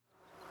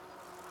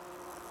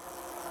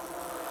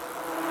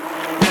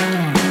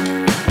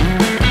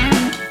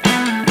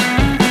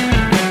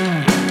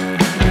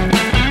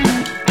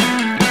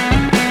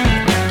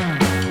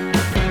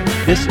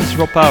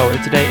Rob Powell,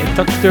 and today in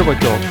Tux Turbo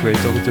Talks we're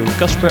talking to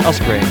Casper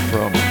Asgreen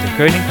from the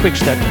Koning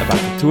Quickstep about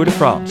the Tour de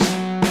France.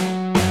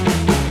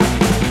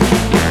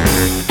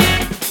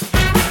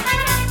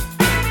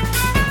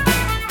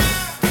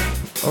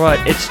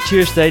 Alright, it's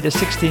Tuesday the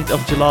 16th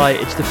of July,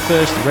 it's the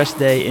first rest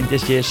day in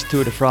this year's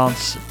Tour de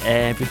France,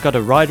 and we've got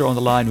a rider on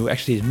the line who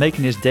actually is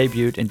making his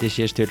debut in this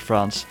year's Tour de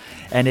France,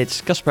 and it's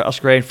Casper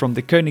Asgreen from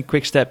the Koning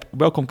Quickstep.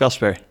 Welcome,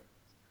 Casper.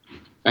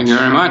 Thank you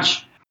very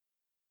much.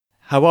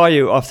 How are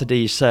you after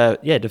these,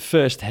 the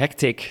first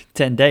hectic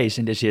 10 days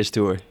in this year's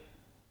tour?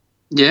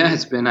 Yeah,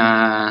 it's been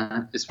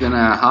a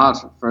hard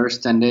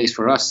first 10 days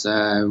for us.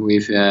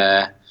 We've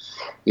had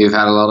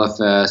a lot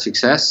of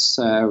success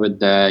with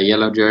the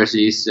yellow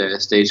jerseys,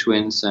 stage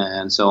wins,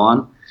 and so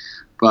on.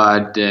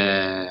 But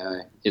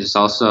it has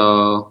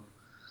also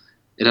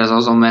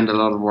meant a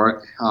lot of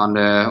work on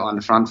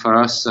the front for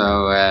us.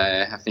 So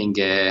I think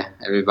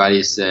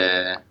everybody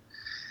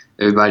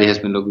has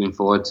been looking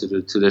forward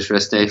to this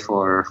rest day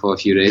for a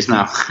few days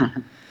now.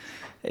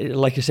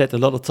 Like you said, a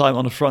lot of time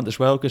on the front as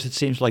well, because it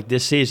seems like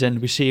this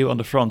season we see you on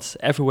the front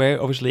everywhere.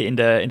 Obviously in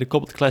the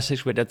Cobalt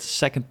Classics with that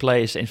second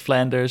place in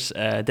Flanders,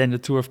 then the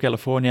Tour of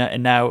California,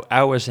 and now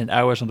hours and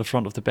hours on the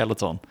front of the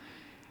peloton.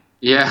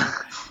 Yeah.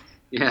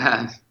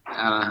 I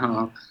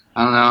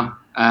don't know.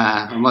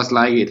 I must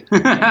like it.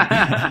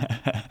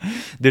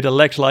 Do the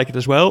legs like it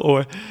as well,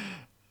 or?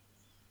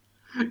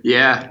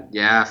 Yeah.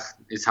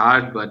 It's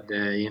hard, but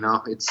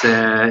it's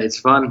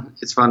fun.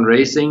 It's fun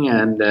racing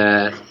and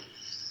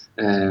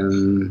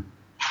being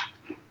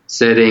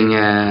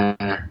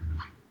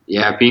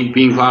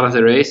part of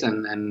the race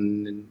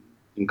and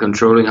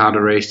controlling how the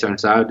race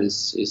turns out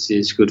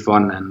is good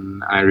fun,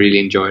 and I really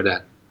enjoy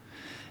that.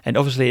 And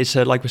obviously, it's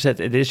like we said,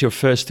 it is your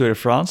first Tour de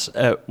France.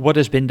 What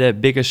has been the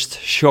biggest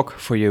shock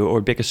for you,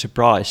 or biggest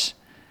surprise?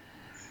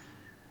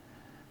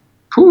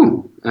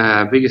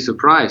 Biggest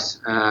surprise.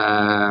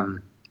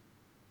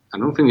 I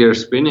don't think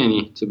there's been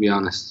any, to be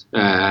honest.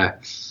 I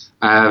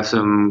have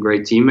some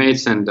great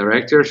teammates and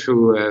directors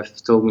who have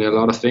told me a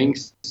lot of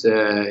things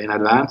in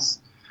advance.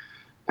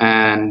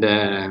 And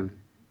I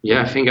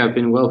think I've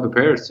been well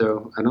prepared.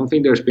 So I don't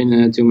think there's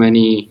been too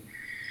many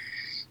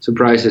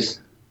surprises.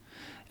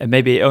 And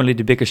maybe only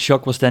the biggest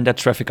shock was then that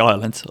traffic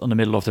island on the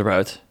middle of the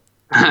road.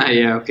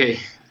 Yeah, okay.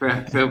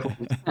 Fair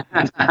point.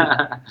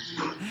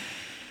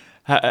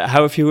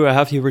 How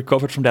have you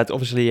recovered from that?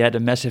 Obviously, you had a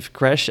massive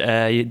crash.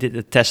 You did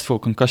a test for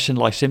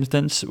concussion-like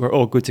symptoms. We're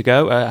all good to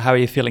go. How are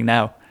you feeling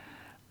now?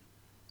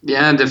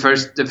 Yeah, the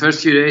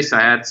first few days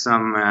I had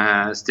some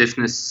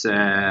stiffness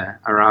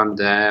around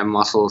the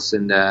muscles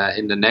in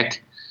the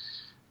neck,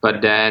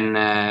 but then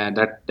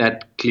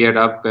that cleared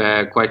up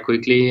quite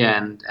quickly,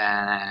 and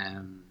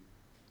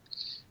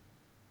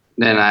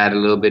then I had a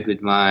little bit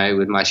with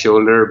my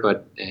shoulder,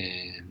 but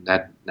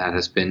that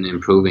has been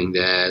improving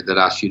the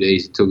last few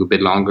days. It took a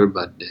bit longer,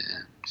 but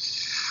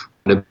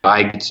the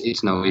bike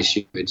it's no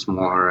issue. It's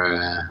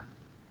more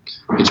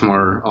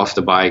off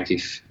the bike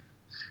if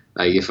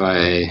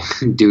I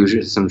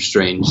do some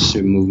strange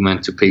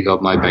movement to pick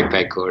up my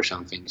backpack or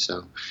something.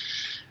 So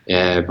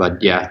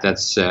but yeah,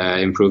 that's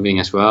improving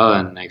as well,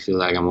 and I feel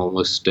like I'm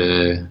almost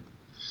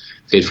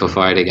fit for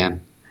fight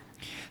again.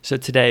 So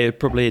today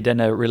probably then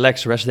a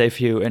relaxed rest day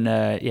for you, and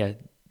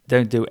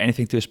don't do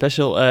anything too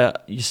special.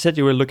 You said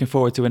you were looking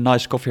forward to a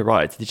nice coffee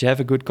ride. Did you have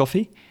a good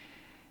coffee?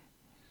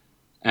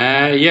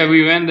 Yeah,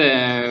 we went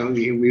on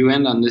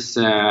this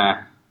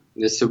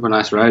super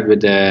nice ride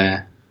with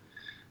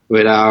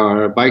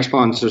our bike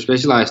sponsor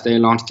Specialized. They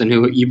launched a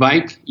new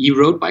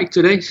e-road bike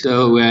today.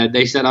 So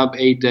they set up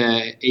eight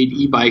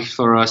e-bikes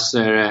for us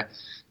to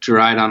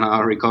ride on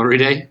our recovery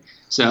day.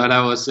 So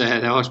that was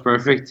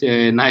perfect,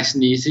 nice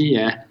and easy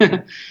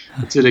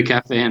to the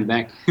cafe and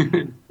back.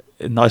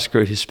 Nice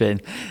cruisy spin.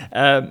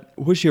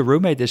 Who's your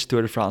roommate this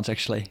Tour de France,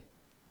 actually?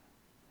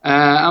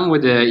 I'm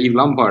with Yves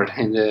Lampaert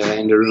in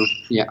the room.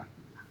 Yeah.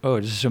 Oh,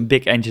 there's some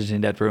big engines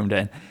in that room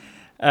then.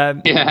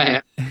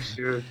 Yeah,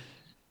 sure.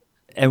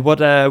 And what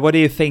do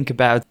you think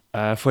about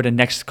for the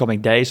next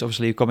coming days?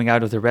 Obviously, you're coming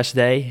out of the rest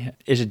day.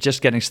 Is it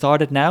just getting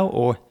started now,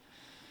 or?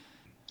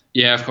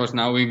 Yeah, of course.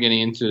 Now we're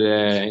getting into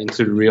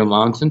the real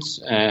mountains.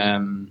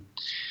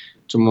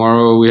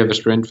 Tomorrow we have a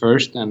sprint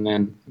first, and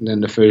then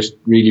the first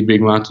really big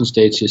mountain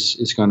stage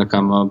is going to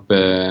come up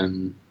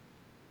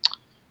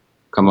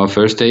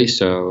first day.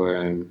 So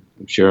I'm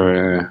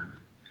sure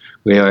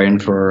we are in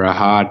for a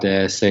hard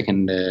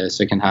second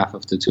half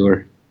of the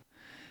tour.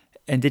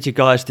 And did you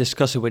guys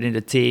discuss it within the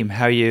team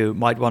how you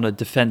might want to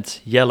defend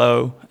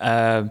yellow?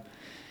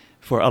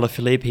 For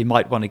Alaphilippe, he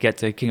might want to get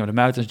the King of the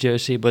Mountains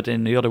jersey, but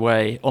in the other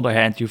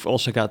hand, you've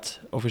also got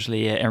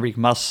obviously Enric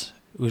Mas,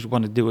 who's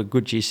want to do a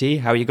good GC.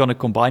 How are you going to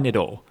combine it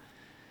all?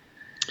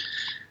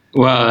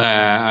 Well,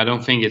 I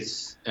don't think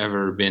it's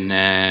ever been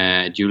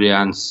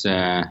Julian's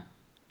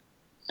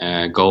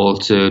goal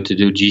to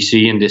do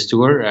GC in this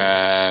tour.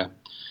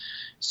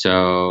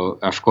 So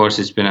of course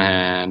it's been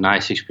a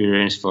nice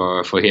experience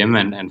for him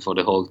and for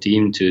the whole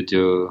team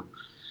to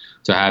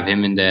have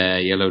him in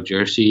the yellow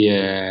jersey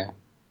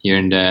here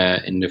in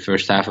the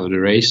first half of the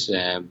race.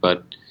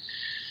 But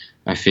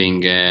I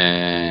think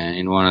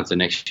in one of the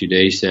next few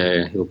days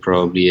he'll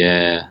probably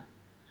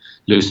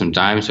lose some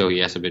time, so he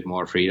has a bit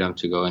more freedom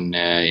to go in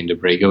the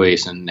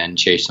breakaways and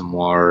chase some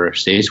more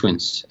stage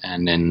wins.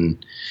 And then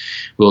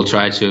we'll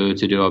try to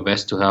do our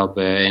best to help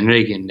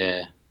Enric in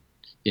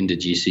the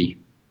GC.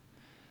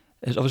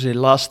 It's obviously the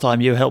last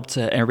time you helped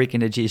Enric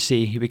in the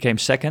GC, he became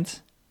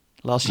second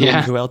last year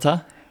in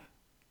Vuelta.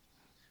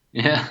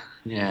 Yeah.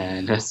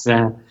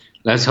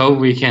 Let's hope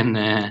we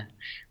can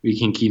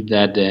keep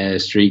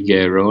that streak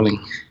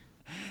rolling.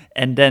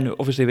 And then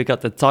obviously we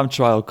got the time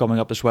trial coming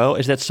up as well.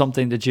 Is that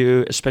something that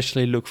you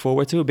especially look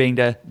forward to, being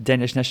the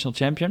Danish national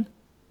champion?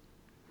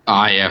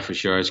 Yeah, for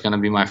sure. It's gonna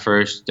be my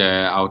first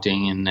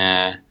outing in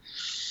my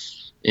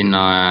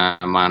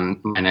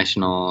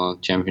national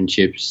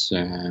championships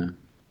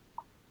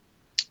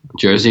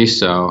jersey.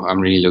 So I'm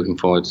really looking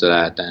forward to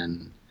that,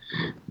 and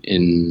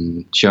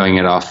in showing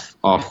it off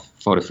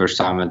for the first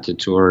time at the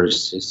tour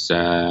is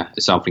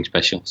something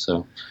special.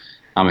 So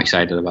I'm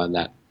excited about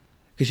that.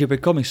 Because you're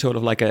becoming sort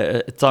of like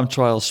a time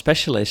trial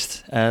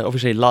specialist.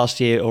 Obviously, last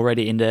year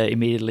already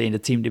immediately in the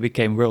team they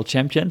became world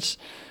champions.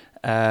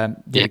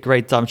 Did a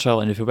great time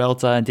trial in the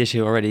Vuelta, and this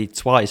year already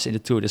twice in the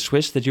Tour de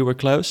Suisse that you were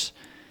close.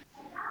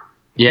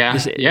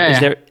 Is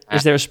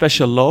there a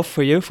special love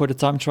for you for the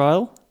time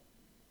trial?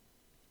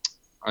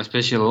 A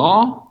special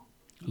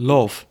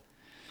love.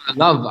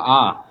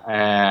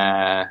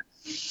 I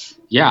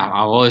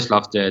always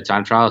loved the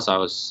time trials. I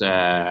was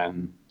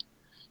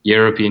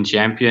European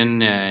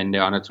champion in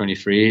the under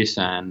 23s,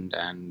 and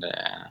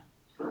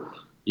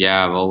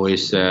I've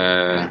always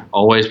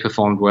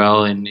performed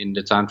well in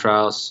the time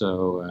trials.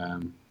 So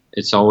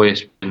it's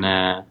always been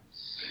a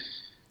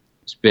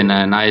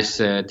nice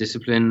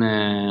discipline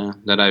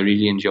that I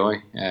really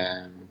enjoy.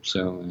 And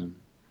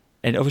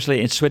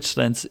obviously in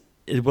Switzerland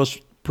it was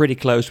pretty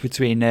close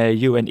between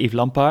you and Yves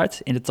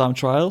Lampaert in the time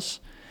trials.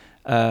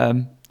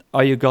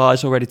 Are you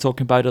guys already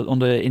talking about it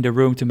in the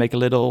room to make a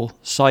little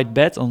side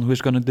bet on who's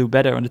going to do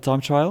better on the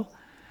time trial?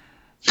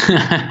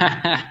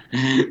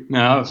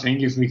 No, I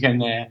think if we can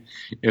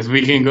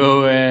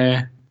go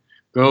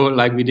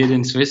like we did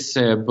in Swiss,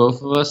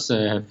 both of us,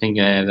 I think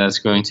that's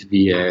going to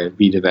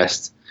be the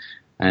best.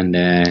 And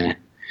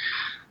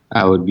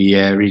I would be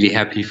really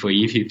happy for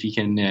Yves if he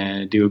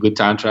can do a good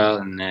time trial,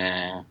 and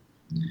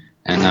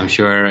I'm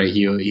sure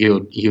he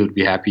would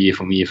be happy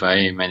for me if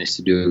I managed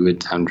to do a good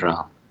time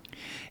trial.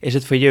 Is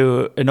it for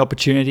you an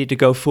opportunity to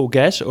go full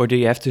gas, or do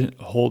you have to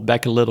hold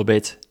back a little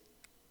bit,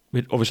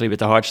 obviously with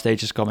the hard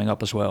stages coming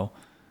up as well?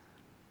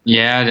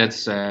 Yeah,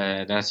 that's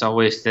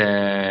always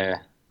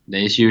the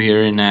issue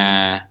here in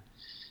a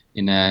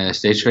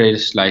stage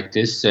race like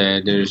this.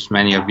 There's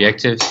many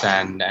objectives,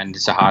 and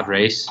it's a hard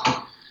race.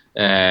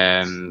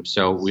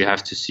 So we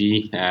have to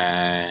see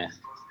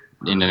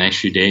in the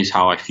next few days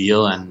how I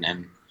feel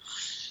and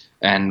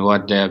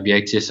what the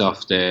objectives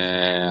of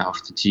the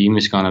team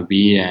is gonna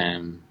be.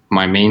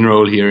 My main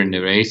role here in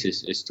the race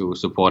is to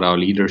support our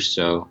leaders.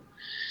 So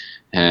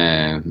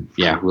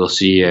we'll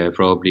see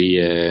probably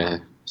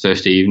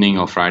Thursday evening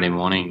or Friday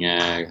morning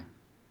at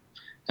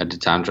the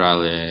time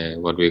trial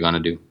what we're gonna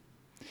do.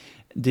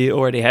 Do you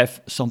already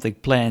have something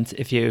planned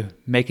if you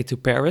make it to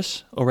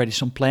Paris? Already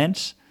some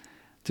plans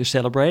to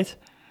celebrate?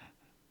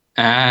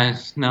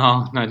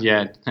 No, not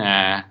yet.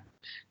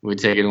 We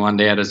take it one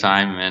day at a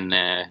time, and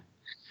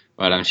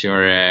but I'm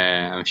sure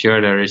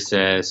there is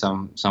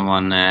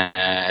someone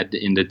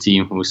in the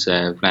team who's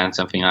planned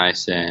something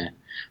nice.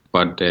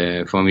 But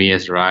for me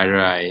as a rider,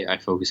 I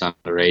focus on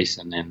the race,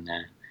 and then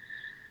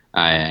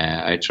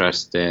I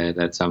trust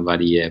that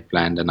somebody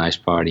planned a nice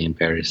party in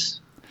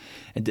Paris.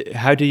 And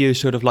how do you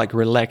sort of like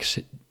relax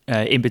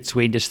in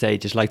between the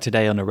stages, like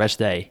today on a rest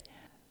day?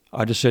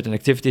 Are there certain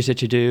activities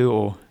that you do,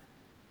 or?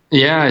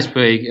 Yeah, I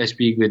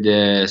speak with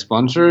the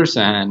sponsors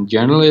and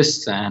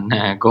journalists and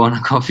go on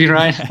a coffee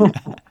ride.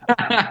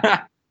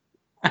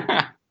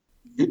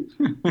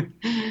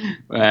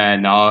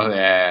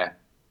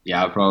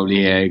 I'll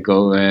probably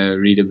go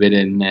read a bit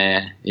in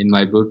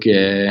my book,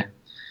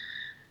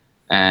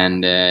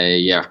 and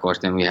of course,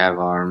 then we have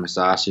our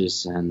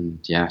massages, and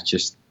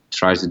just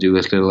try to do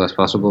as little as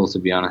possible, to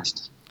be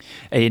honest.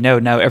 And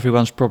now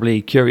everyone's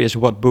probably curious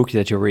what book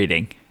that you're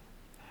reading.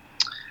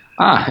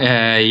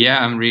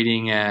 I'm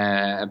reading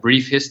A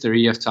Brief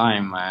History of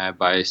Time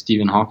by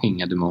Stephen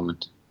Hawking at the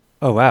moment.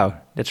 Oh, wow.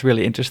 That's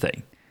really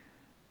interesting.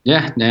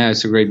 Yeah,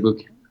 it's a great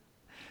book.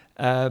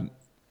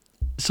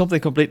 Something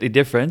completely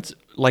different.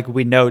 Like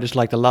we noticed,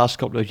 like the last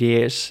couple of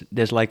years,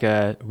 there's like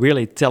a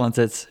really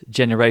talented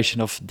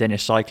generation of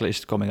Danish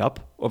cyclists coming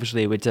up.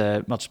 Obviously with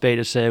Mats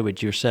Pedersen,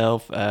 with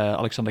yourself,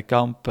 Alexander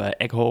Kamp,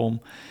 Ekholm,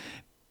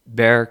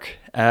 Berg.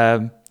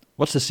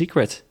 What's the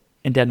secret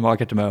in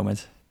Denmark at the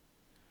moment?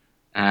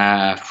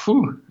 I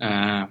don't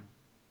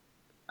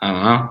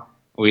know.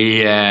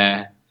 We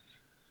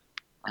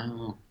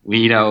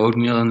eat our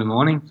oatmeal in the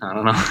morning. I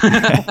don't know.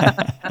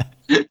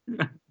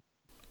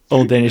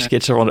 All Danish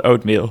kids are on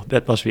oatmeal.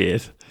 That must be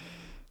it.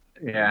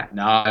 Yeah,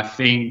 no, I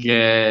think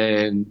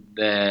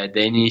the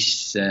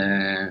Danish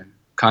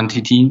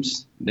country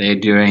teams, they're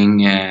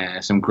doing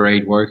some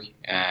great work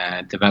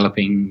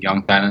developing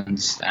young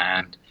talents,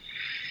 and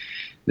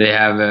they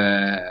have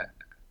a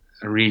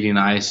really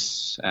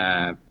nice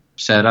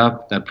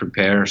setup that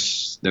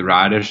prepares the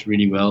riders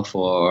really well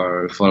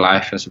for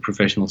life as a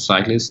professional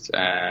cyclist.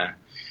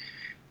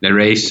 They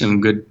do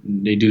some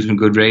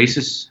good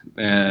races.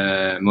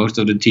 Most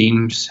of the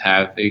teams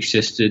have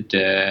existed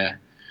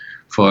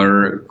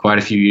for quite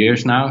a few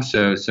years now,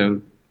 so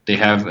they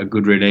have a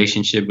good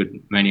relationship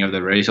with many of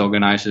the race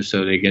organizers,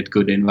 so they get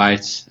good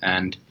invites,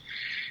 and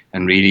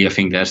really I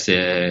think that's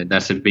the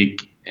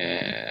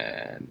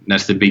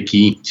big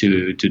key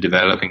to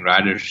developing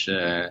riders,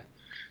 to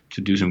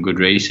do some good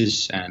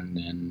races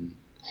and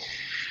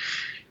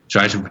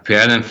try to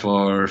prepare them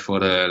for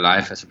the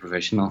life as a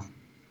professional.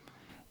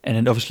 And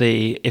then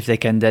obviously, if they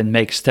can then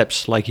make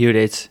steps like you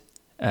did,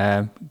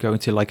 going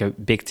to like a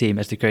big team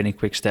as the Koenig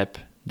Quick Step,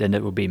 then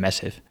that would be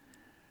massive.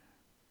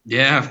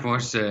 Yeah, of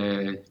course.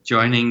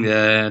 Joining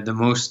the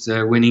most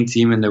winning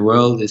team in the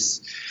world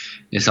is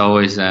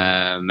always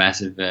a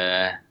massive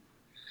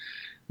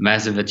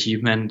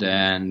achievement,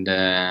 and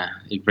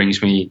it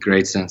brings me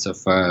great sense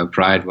of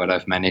pride what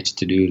I've managed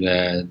to do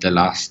the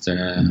last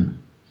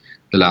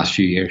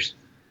few years.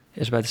 I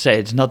was about to say,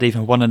 it's not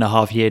even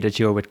 1.5 years that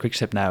you're with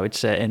Quickstep now.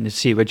 It's and to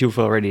see what you've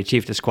already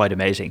achieved is quite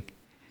amazing.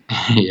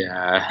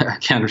 Yeah, I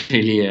can't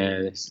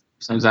really.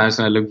 Sometimes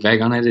when I look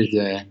back on it,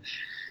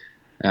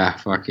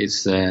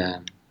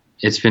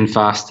 it's been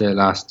fast the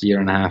last 1.5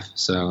 years.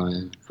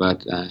 So,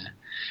 but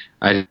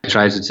I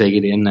try to take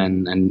it in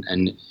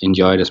and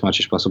enjoy it as much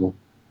as possible.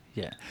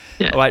 Yeah.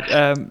 All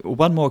right.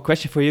 One more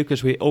question for you,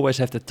 because we always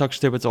have the Tux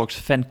Turbo Talks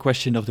fan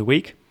question of the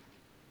week.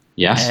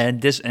 Yes.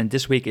 And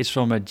this week is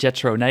from a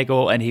Jethro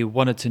Nagel, and he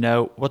wanted to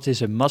know, what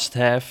is a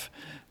must-have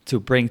to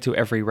bring to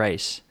every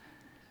race?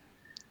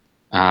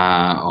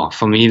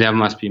 For me, that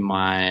must be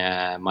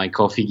my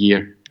coffee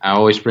gear. I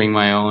always bring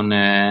my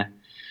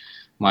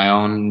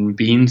own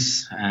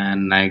beans,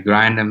 and I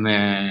grind them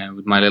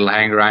with my little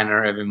hand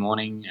grinder every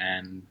morning,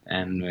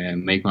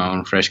 and make my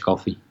own fresh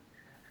coffee.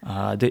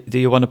 Do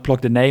you want to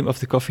plug the name of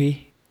the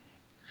coffee?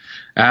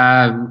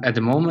 At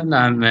the moment,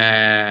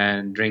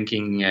 I'm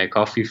drinking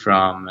coffee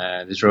from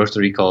this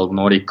roastery called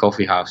Nordic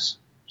Coffee House.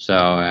 So,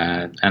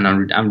 and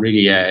I'm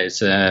really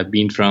it's a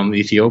bean from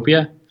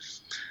Ethiopia.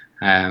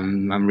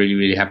 I'm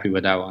really happy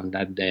with that one.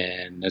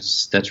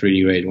 That's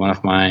really great. One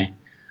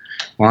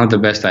of the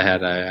best I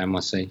had, I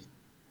must say.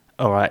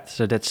 All right,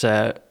 so that's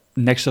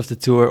next of the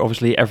tour.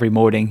 Obviously, every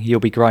morning you'll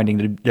be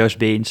grinding those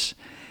beans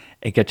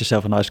and get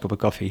yourself a nice cup of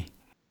coffee.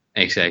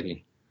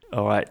 Exactly.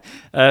 All right.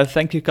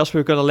 Thank you, Casper.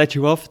 We're going to let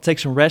you off. Take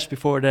some rest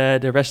before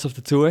the rest of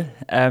the tour.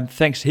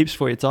 Thanks heaps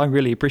for your time.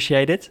 Really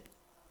appreciate it.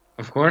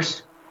 Of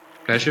course.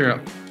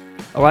 Pleasure.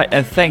 All right.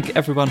 And thank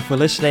everyone for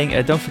listening.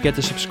 Don't forget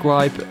to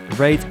subscribe,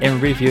 rate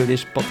and review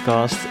this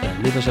podcast.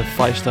 Leave us a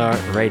 5-star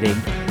rating.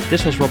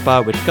 This was Rob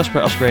Bauer with Casper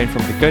Asgreen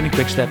from the Koenig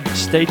Quick Step.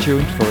 Stay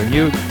tuned for a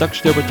new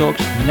Tux Turbo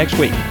Talks next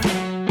week.